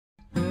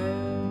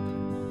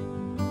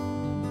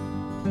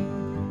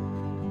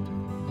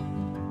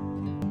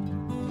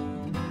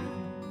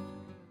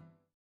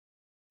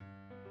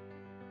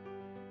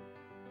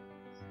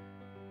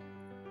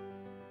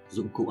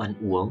dụng cụ ăn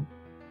uống,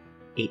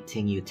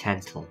 eating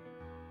utensil.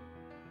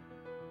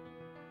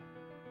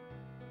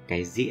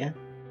 Cái dĩa,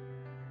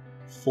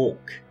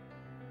 fork,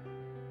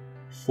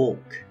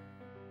 fork.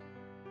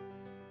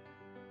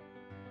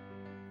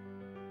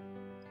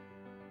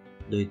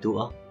 Đôi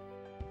đũa,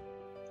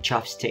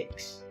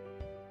 chopsticks,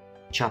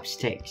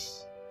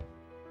 chopsticks.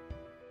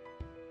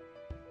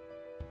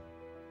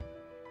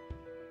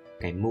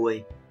 Cái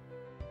muôi,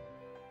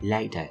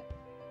 ladle,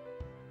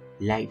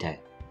 ladle.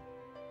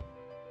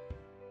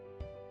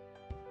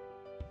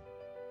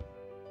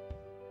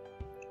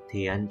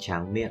 Thì ăn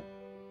tráng miệng,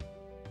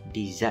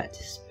 dessert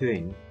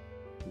spoon,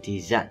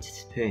 dessert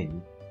spoon.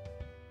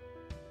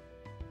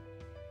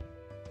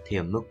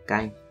 Thìa múc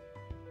canh,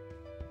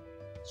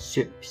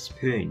 soup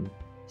spoon,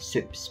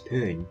 soup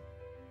spoon.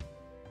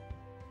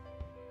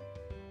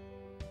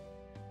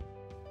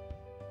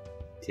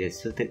 Thìa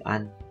sữa thức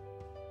ăn,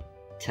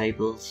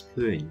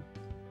 tablespoon,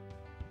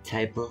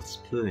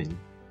 tablespoon.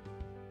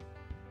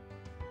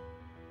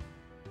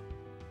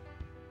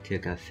 Thìa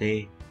cà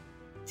phê,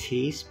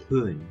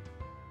 teaspoon,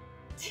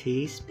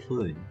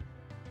 teaspoon.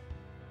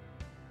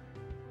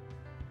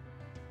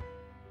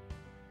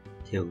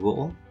 Thìa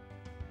gỗ,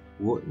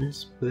 wooden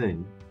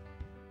spoon,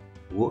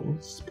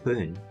 wooden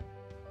spoon.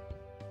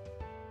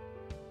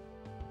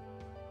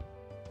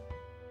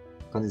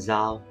 Con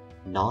dao,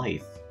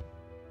 knife,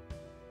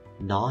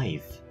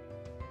 knife.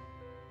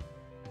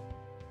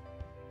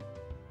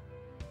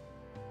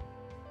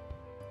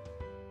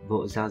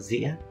 Bộ dao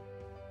dĩa,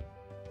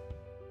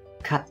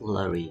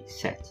 cutlery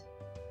set,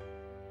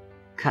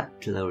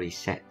 cutlery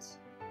set.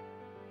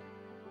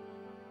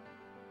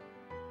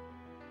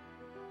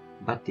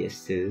 Bát đĩa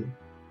sứ,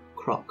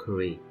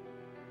 crockery,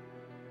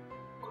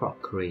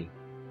 crockery.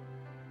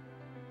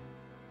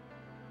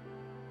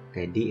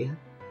 Cái đĩa,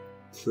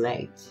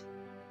 plate,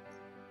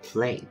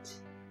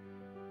 plate.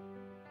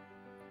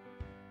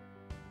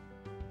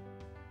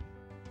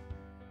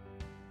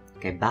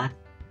 Cái bát,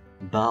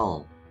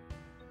 bowl,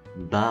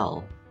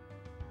 bowl.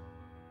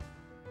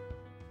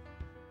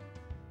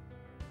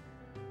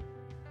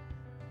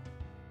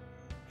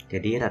 Cái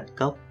đĩa đặt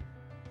cốc,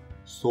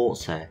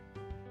 saucer,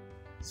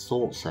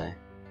 saucer.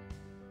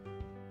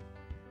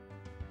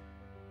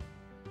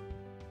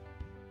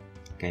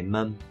 Cái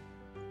mâm,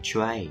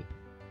 tray,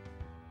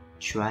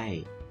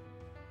 tray.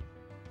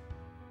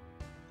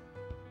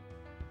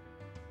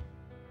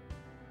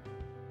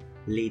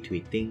 Ly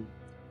thủy tinh,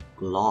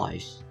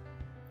 glass,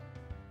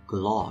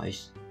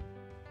 glass.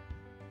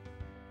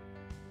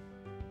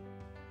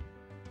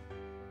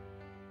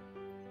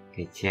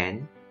 Cái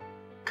chén,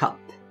 cup,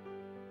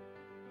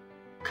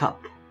 cup.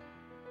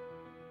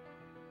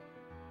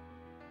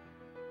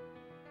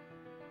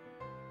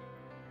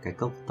 Cái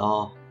cốc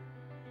to,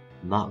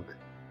 mug,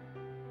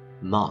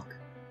 mug.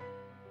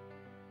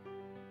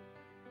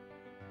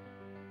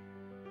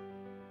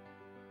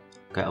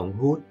 Cái ống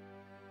hút,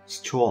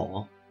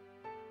 straw,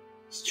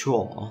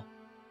 straw.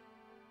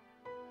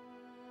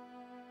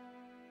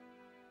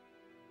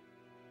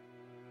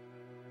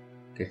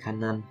 Cái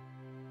khăn ăn,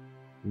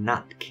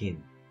 napkin,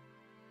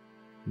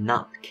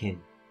 napkin.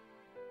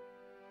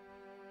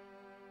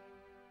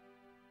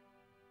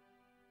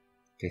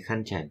 Cái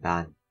khăn trải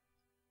bàn,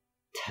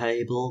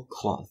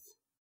 tablecloth,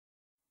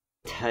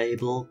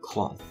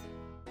 tablecloth.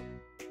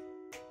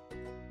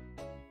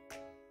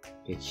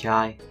 Cái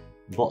chai,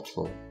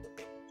 bottle,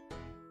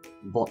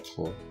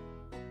 bottle.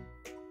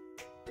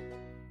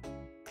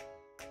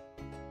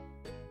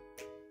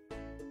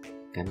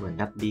 Cái mở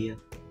nắp bia,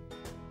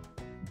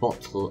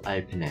 bottle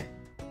opener,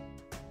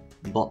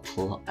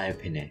 bottle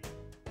opener.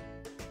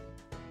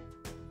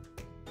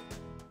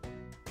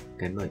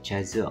 Cái mở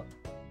chai rượu,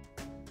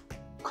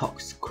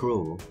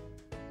 corkscrew,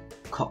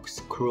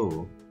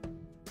 corkscrew.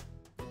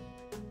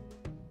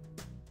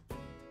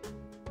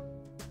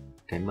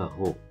 Cái mở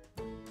hộp,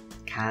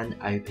 can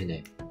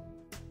opener,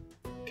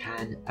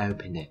 can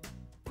opener.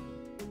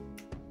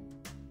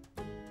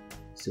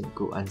 Dụng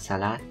cụ ăn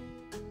salad,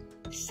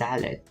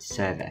 salad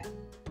server,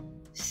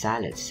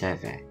 salad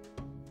server.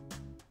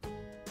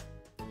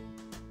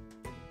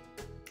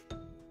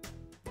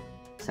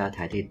 Dao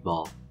thái thịt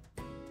bò,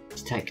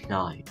 steak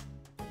knife,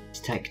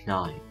 steak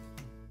knife.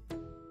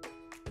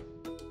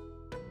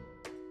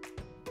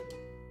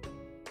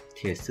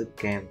 Thìa súp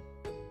kem,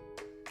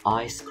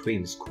 ice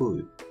cream scoop,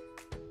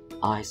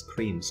 ice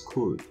cream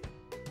scoop.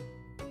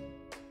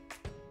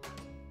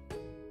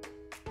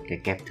 Cái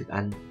kẹp thức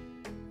ăn,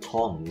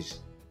 tongs,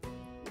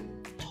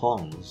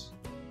 tongs.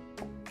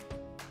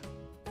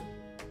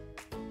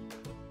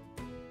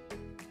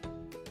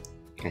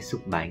 Cái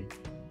xúc bánh,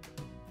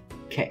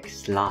 cake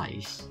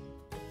slice,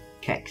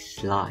 cake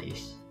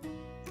slice.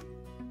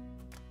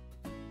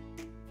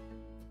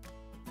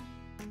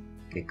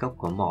 Cái cốc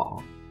có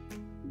mỏ,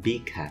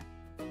 beaker,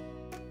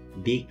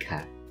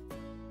 beaker.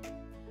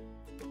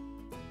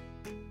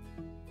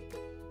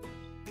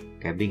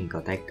 Cái bình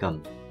có tay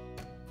cầm,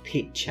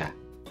 pitcher,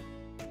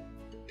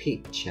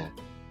 pitcher.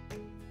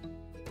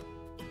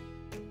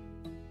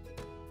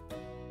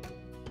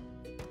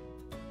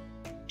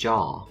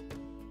 Jar,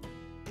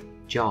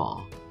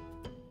 jar.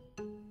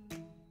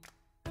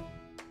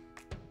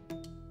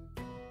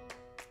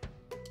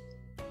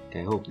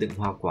 cái hộp đựng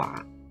hoa quả.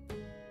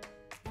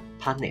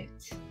 Planet,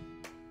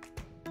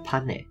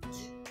 planet.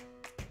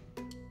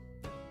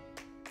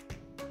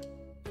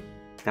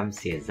 Căm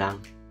xỉa răng.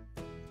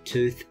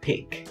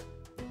 Toothpick,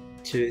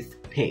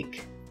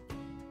 toothpick.